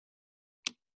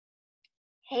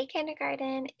Hey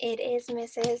kindergarten, it is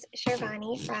Mrs.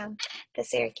 Shervani from the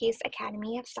Syracuse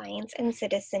Academy of Science and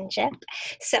Citizenship.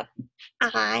 So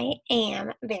I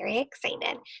am very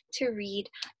excited to read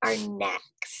our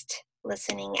next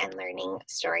listening and learning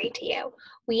story to you.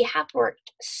 We have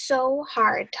worked so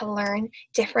hard to learn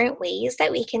different ways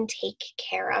that we can take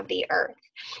care of the earth.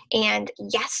 And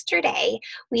yesterday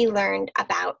we learned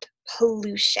about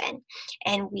pollution,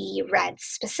 and we read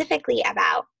specifically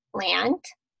about land,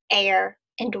 air,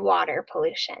 and water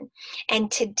pollution.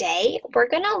 And today we're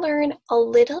going to learn a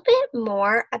little bit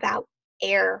more about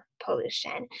air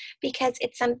pollution because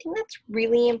it's something that's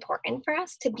really important for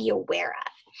us to be aware of.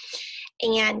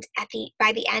 And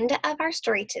by the end of our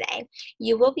story today,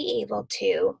 you will be able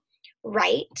to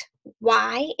write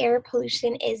why air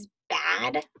pollution is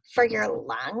bad for your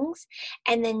lungs,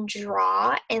 and then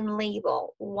draw and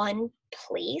label one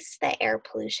place that air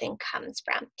pollution comes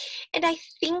from. And I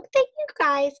think you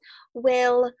guys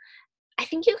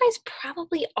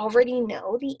probably already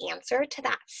know the answer to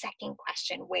that second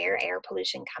question, where air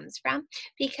pollution comes from,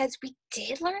 because we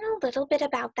did learn a little bit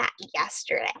about that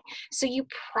yesterday. So you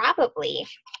probably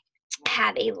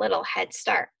have a little head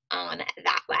start on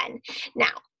that one.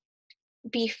 Now,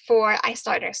 before I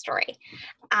start our story,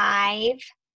 I've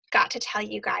got to tell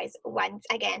you guys once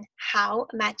again how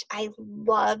much I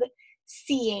love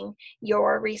seeing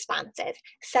your responses.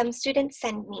 Some students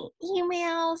send me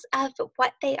emails of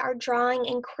what they are drawing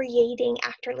and creating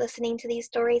after listening to these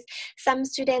stories. Some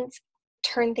students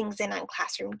turn things in on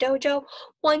Classroom Dojo.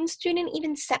 One student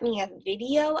even sent me a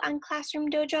video on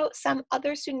Classroom Dojo. Some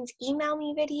other students email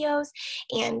me videos,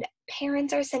 and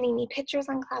parents are sending me pictures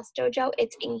on Class Dojo.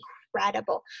 It's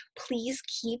incredible. Please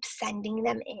keep sending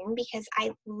them in because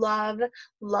I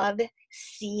love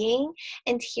seeing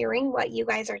and hearing what you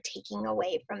guys are taking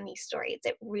away from these stories.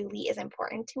 It really is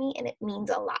important to me and it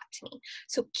means a lot to me.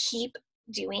 So keep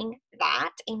doing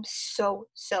that. I'm so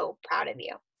proud of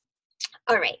you.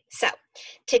 All right, so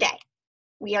today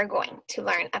we are going to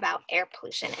learn about air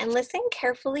pollution, and listen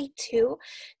carefully to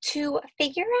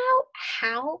figure out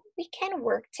how we can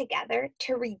work together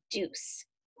to reduce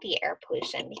the air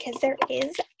pollution, because there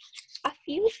is a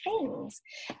few things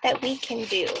that we can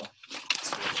do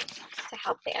to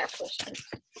help the air pollution.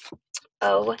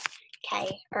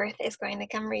 Okay, Earth is going to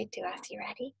come read to us. You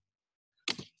ready?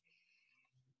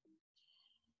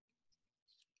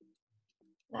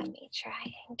 Let me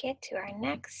try and get to our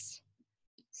next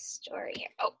story here.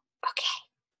 Oh, okay.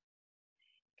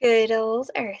 Good old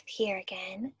Earth here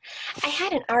again. I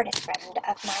had an artist friend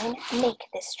of mine make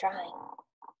this drawing.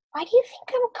 Why do you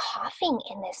think I'm coughing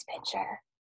in this picture?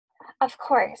 Of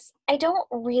course, I don't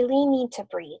really need to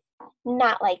breathe,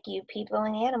 not like you people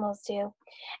and animals do.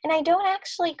 And I don't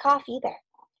actually cough either.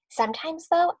 Sometimes,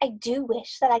 though, I do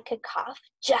wish that I could cough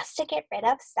just to get rid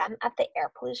of some of the air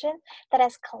pollution that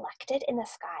has collected in the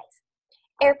skies.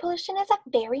 Air pollution is a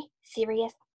very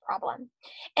serious problem,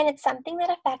 and it's something that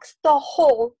affects the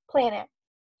whole planet.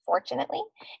 Fortunately,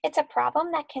 it's a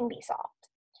problem that can be solved.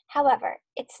 However,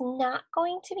 it's not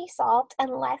going to be solved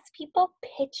unless people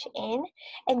pitch in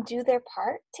and do their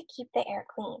part to keep the air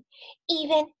clean.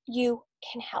 Even you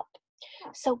can help.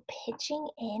 So pitching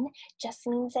in just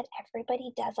means that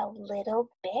everybody does a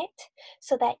little bit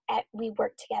so that we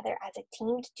work together as a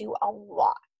team to do a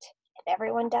lot. If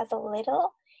everyone does a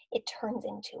little, it turns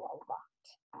into a lot.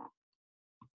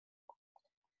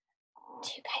 Do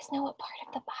you guys know what part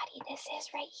of the body this is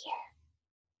right here?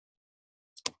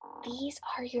 These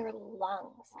are your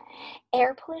lungs.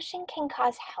 Air pollution can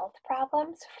cause health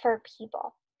problems for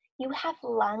people. You have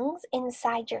lungs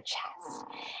inside your chest,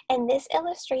 and this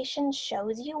illustration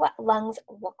shows you what lungs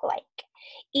look like.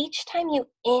 Each time you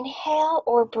inhale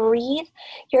or breathe,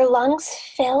 your lungs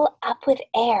fill up with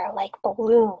air like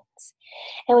balloons.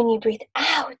 And when you breathe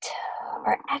out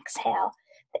or exhale,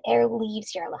 the air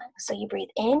leaves your lungs. So you breathe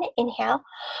in, inhale,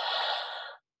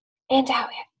 and out,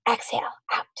 exhale,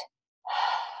 out.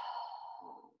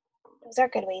 Those are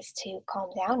good ways to calm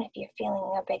down if you're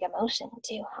feeling a big emotion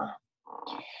too, huh?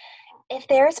 If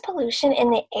there's pollution in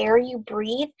the air you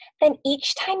breathe, then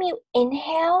each time you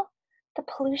inhale, the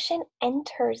pollution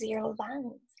enters your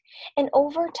lungs. And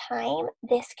over time,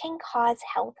 this can cause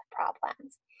health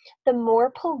problems. The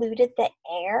more polluted the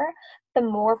air, the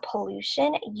more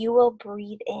pollution you will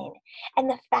breathe in. And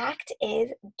the fact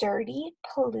is, dirty,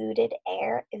 polluted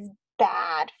air is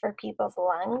bad for people's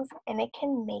lungs, and it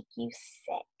can make you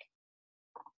sick.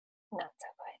 Not so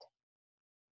good.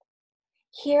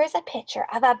 Here's a picture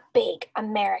of a big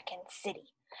American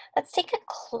city. Let's take a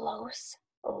close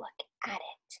look at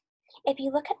it. If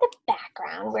you look at the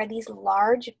background where these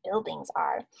large buildings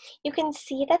are, you can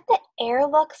see that the air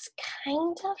looks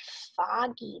kind of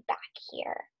foggy back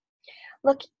here.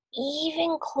 Look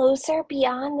even closer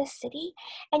beyond the city,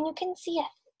 and you can see a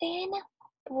thin,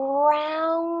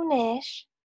 brownish,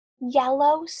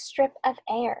 yellow strip of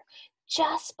air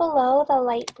just below the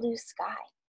light blue sky.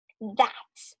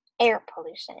 That's air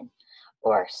pollution,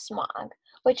 or smog,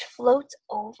 which floats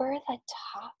over the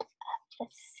top of the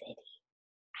city.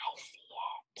 I see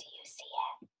it. Do you see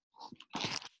it?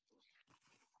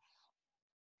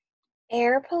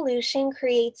 Air pollution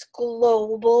creates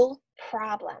global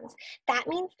problems. That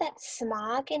means that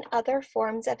smog and other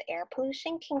forms of air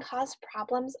pollution can cause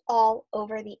problems all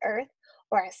over the earth,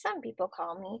 or as some people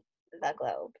call me, the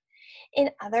globe. In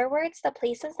other words, the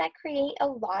places that create a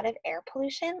lot of air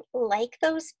pollution, like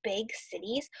those big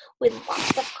cities with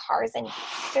lots of cars and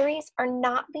factories, are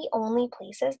not the only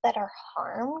places that are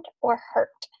harmed or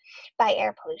hurt by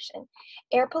air pollution.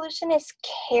 Air pollution is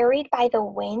carried by the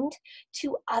wind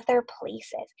to other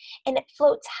places, and it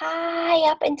floats high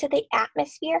up into the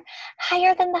atmosphere,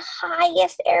 higher than the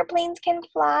highest airplanes can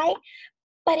fly.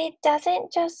 But it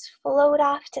doesn't just float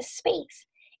off to space.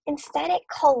 Instead, it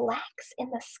collects in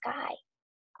the sky.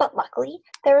 But luckily,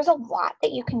 there's a lot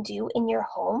that you can do in your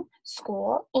home,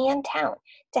 school, and town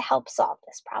to help solve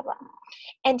this problem.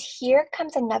 And here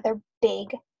comes another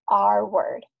big R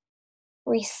word: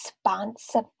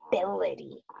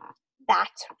 responsibility.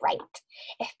 That's right.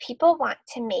 If people want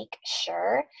to make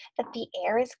sure that the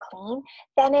air is clean,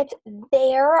 then it's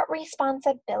their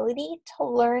responsibility to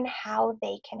learn how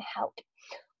they can help.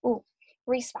 Ooh,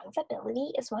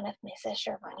 responsibility is one of Mrs.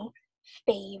 Shervani's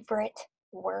favorite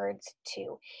words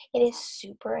too. It is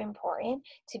super important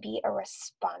to be a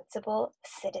responsible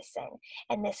citizen,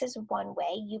 and this is one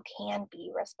way you can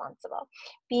be responsible.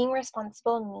 Being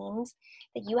responsible means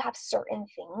that you have certain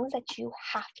things that you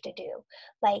have to do.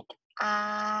 Like,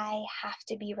 I have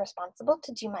to be responsible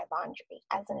to do my laundry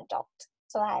as an adult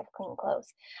so I have clean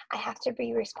clothes. I have to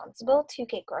be responsible to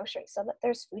get groceries so that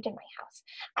there's food in my house.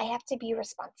 I have to be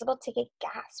responsible to get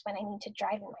gas when I need to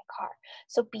drive in my car.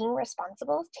 So being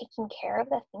responsible is taking care of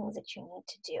the things that you need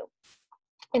to do.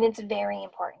 And it's very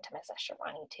important to Mrs.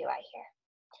 Shervani too, I hear.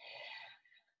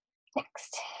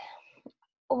 Next.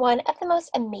 One of the most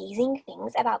amazing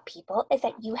things about people is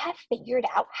that you have figured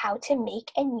out how to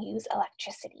make and use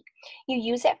electricity. You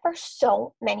use it for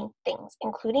so many things,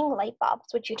 including light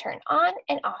bulbs, which you turn on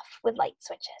and off with light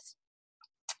switches.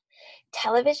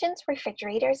 Televisions,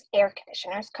 refrigerators, air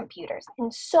conditioners, computers,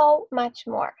 and so much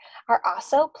more are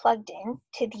also plugged in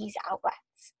to these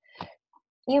outlets.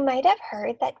 You might have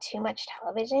heard that too much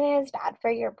television is bad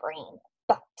for your brain,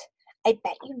 but I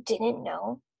bet you didn't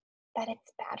know that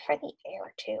it's bad for the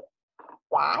air too.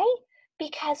 Why?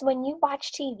 Because when you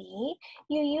watch TV,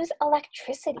 you use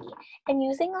electricity, and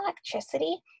using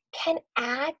electricity can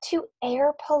add to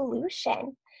air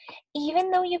pollution,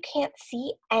 even though you can't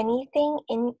see anything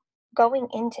going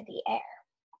into the air.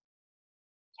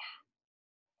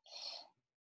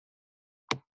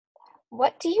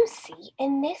 What do you see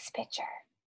in this picture?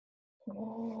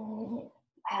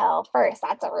 Well, first,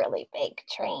 that's a really big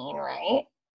train, right?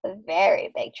 A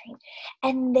very big train.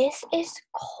 And this is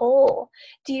coal.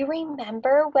 Do you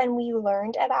remember when we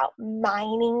learned about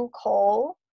mining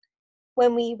coal?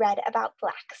 When we read about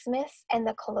blacksmiths and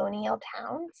the colonial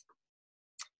towns?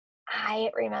 I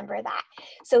remember that.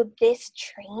 So this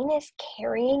train is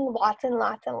carrying lots and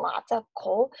lots and lots of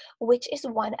coal, which is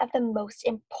one of the most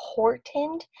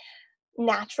important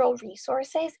natural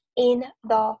resources in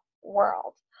the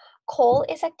world. Coal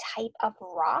is a type of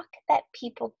rock that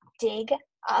people dig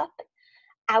up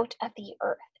out of the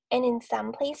earth. And in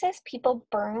some places, people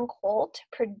burn coal to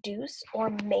produce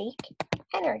or make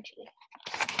energy.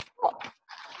 Cool.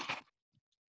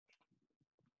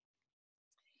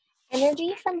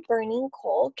 Energy from burning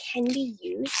coal can be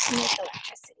used to make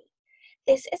electricity.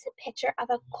 This is a picture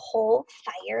of a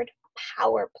coal-fired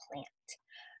power plant.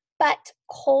 But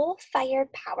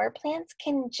coal-fired power plants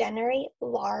can generate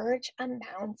large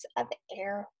amounts of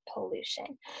air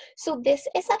pollution. So this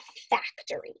is a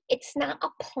factory. It's not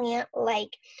a plant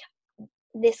like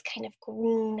this kind of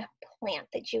green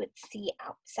plant that you would see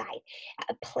outside.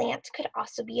 A plant could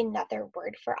also be another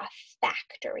word for a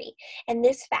factory. And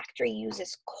this factory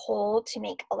uses coal to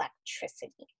make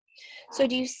electricity. So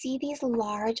do you see these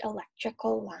large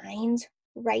electrical lines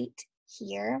right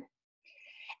here?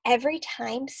 Every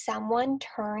time someone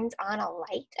turns on a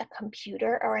light, a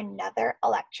computer, or another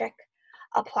electric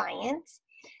appliance,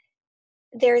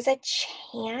 there's a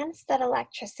chance that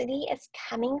electricity is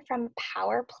coming from a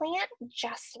power plant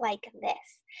just like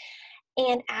this.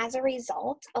 And as a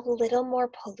result, a little more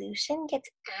pollution gets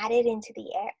added into the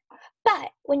air.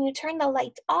 But when you turn the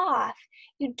lights off,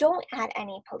 you don't add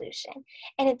any pollution.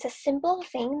 And it's a simple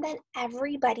thing that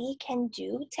everybody can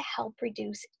do to help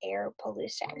reduce air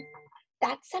pollution.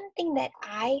 That's something that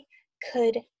I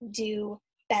could do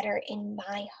better in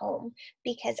my home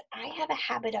because I have a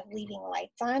habit of leaving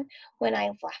lights on when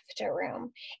I've left a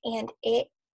room. And it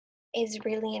is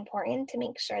really important to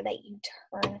make sure that you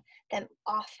turn them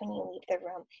off when you leave the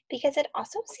room because it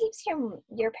also saves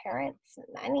your parents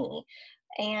money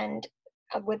and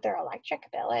with their electric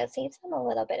bill it saves them a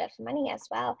little bit of money as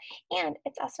well, and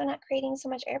it's also not creating so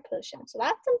much air pollution. So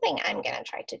that's something I'm going to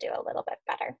try to do a little bit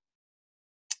better.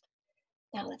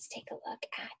 Now let's take a look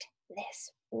at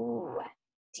this. Ooh,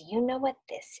 do you know what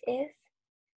this is?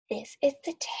 This is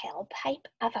the tailpipe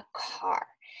of a car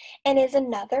and is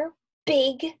another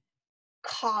big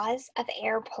cause of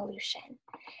air pollution.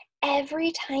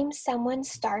 Every time someone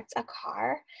starts a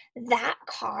car, that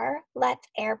car lets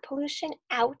air pollution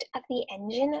out of the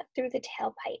engine through the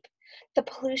tailpipe. The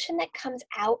pollution that comes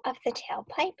out of the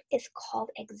tailpipe is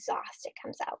called exhaust. It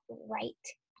comes out right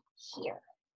here.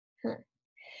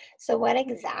 So what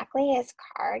exactly is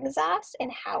car exhaust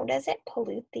and how does it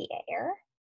pollute the air?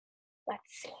 Let's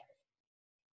see.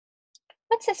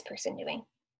 What's this person doing?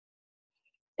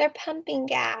 They're pumping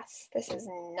gas. This is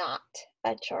not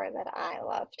a chore that I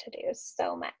love to do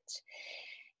so much.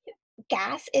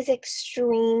 Gas is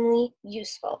extremely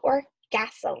useful, or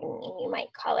gasoline, you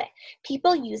might call it.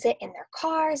 People use it in their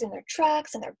cars, in their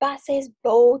trucks, in their buses,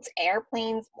 boats,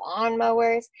 airplanes,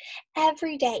 lawnmowers.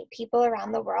 Every day, people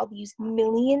around the world use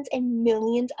millions and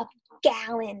millions of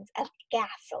gallons of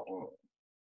gasoline.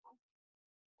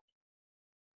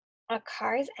 A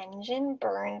car's engine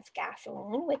burns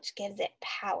gasoline, which gives it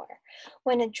power.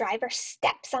 When a driver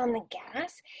steps on the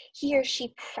gas, he or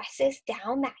she presses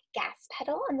down that gas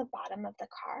pedal on the bottom of the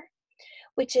car,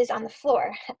 which is on the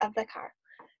floor of the car.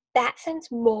 That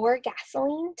sends more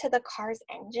gasoline to the car's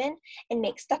engine and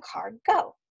makes the car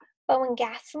go. But when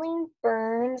gasoline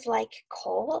burns like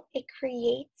coal, it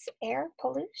creates air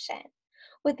pollution.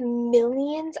 With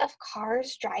millions of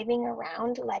cars driving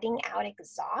around letting out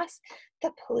exhaust,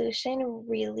 the pollution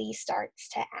really starts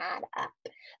to add up.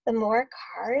 The more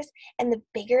cars and the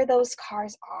bigger those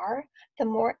cars are, the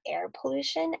more air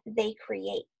pollution they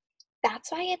create.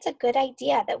 That's why it's a good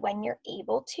idea that when you're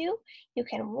able to, you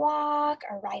can walk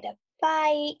or ride a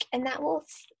bike, and that will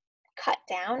cut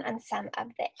down on some of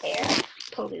the air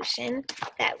pollution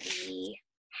that we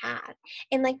have.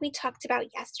 And like we talked about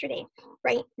yesterday,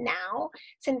 right now,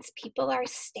 since people are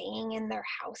staying in their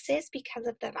houses because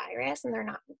of the virus and they're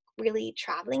not really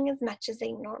traveling as much as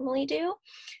they normally do,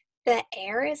 the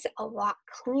air is a lot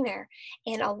cleaner,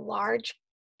 and a large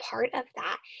part of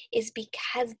that is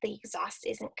because the exhaust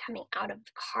isn't coming out of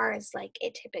the cars like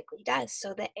it typically does.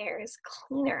 So the air is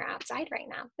cleaner outside right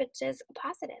now, which is a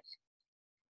positive.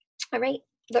 All right,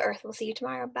 the earth will see you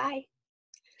tomorrow. Bye.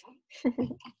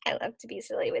 I love to be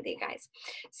silly with you guys.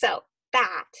 So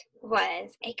that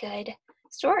was a good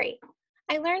story.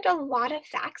 I learned a lot of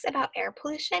facts about air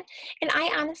pollution, and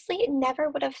I honestly never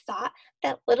would have thought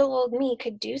that little old me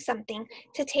could do something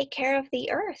to take care of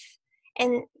the earth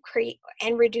and create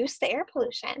and reduce the air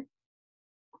pollution.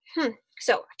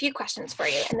 So a few questions for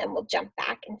you, and then we'll jump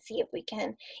back and see if we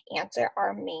can answer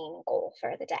our main goal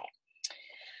for the day.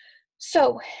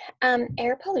 So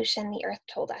air pollution, the earth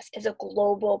told us, is a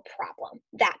global problem.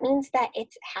 That means that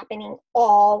it's happening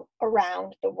all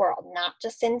around the world, not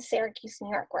just in Syracuse, New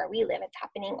York, where we live. It's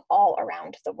happening all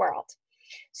around the world.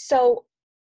 So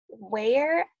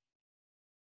why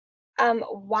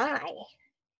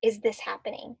is this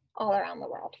happening all around the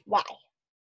world? Why?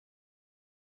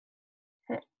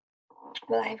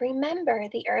 Well, I remember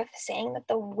the earth saying that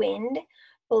the wind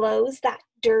blows that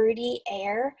dirty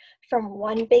air from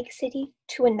one big city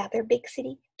to another big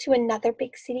city to another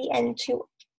big city and to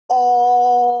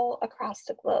all across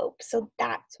the globe. So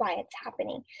that's why it's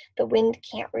happening. The wind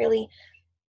can't really,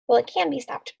 well, it can be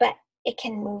stopped, but it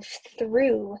can move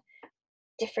through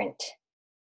different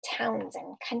towns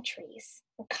and countries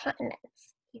and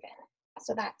continents even.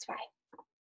 So that's why.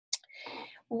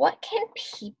 What can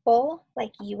people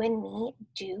like you and me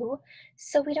do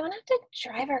so we don't have to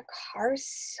drive our cars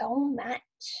so much,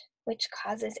 which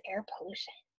causes air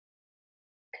pollution?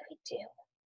 What could we do?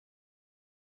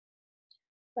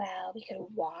 Well, we could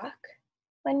walk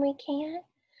when we can.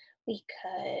 We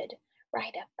could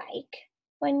ride a bike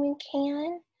when we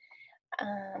can.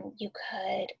 You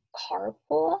could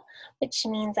carpool, which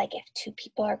means like if two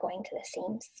people are going to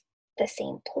the the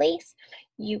same place.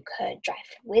 You could drive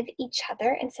with each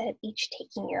other instead of each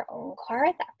taking your own car.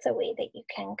 That's a way that you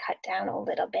can cut down a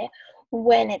little bit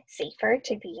when it's safer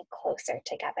to be closer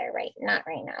together, right? Not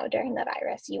right now during the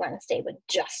virus. You want to stay with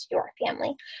just your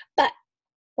family. But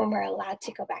when we're allowed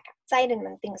to go back outside and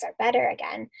when things are better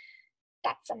again,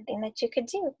 that's something that you could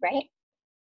do, right?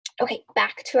 Okay,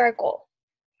 back to our goal.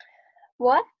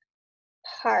 What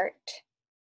part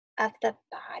of the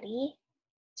body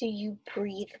do you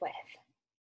breathe with?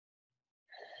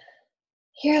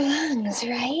 Your lungs,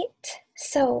 right?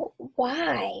 So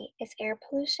why is air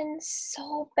pollution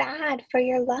so bad for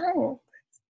your lungs?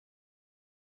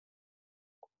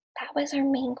 That was our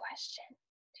main question.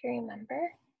 Do you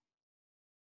remember?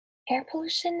 Air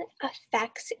pollution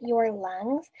affects your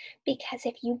lungs because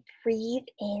if you breathe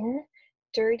in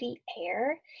dirty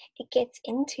air, it gets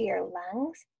into your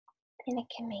lungs and it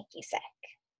can make you sick.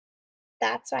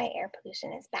 That's why air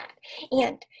pollution is bad.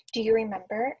 And do you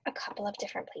remember a couple of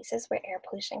different places where air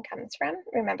pollution comes from?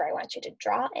 Remember, I want you to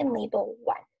draw and label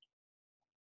one.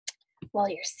 Well,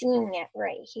 you're seeing it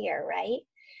right here, right?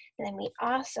 And then we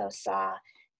also saw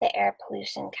the air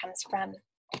pollution comes from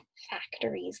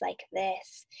factories like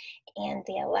this and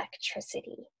the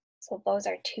electricity. So those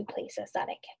are two places that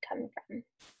it can come from.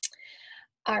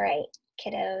 All right,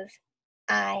 kiddos.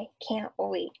 I can't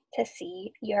wait to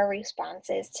see your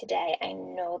responses today. I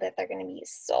know that they're going to be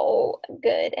so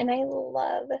good, and I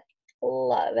love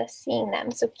seeing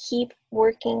them. So keep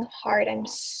working hard. I'm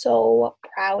so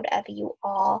proud of you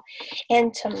all.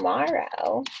 And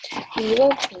tomorrow we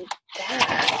will be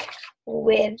back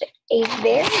with a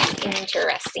very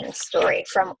interesting story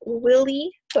from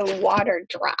Willie the Water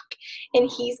Drop. And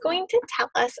he's going to tell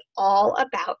us all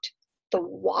about the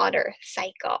water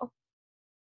cycle,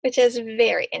 which is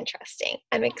very interesting.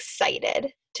 I'm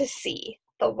excited to see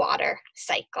the water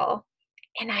cycle.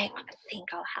 And I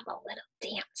think I'll have a little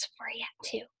dance for you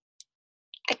too.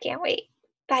 I can't wait.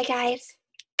 Bye, guys.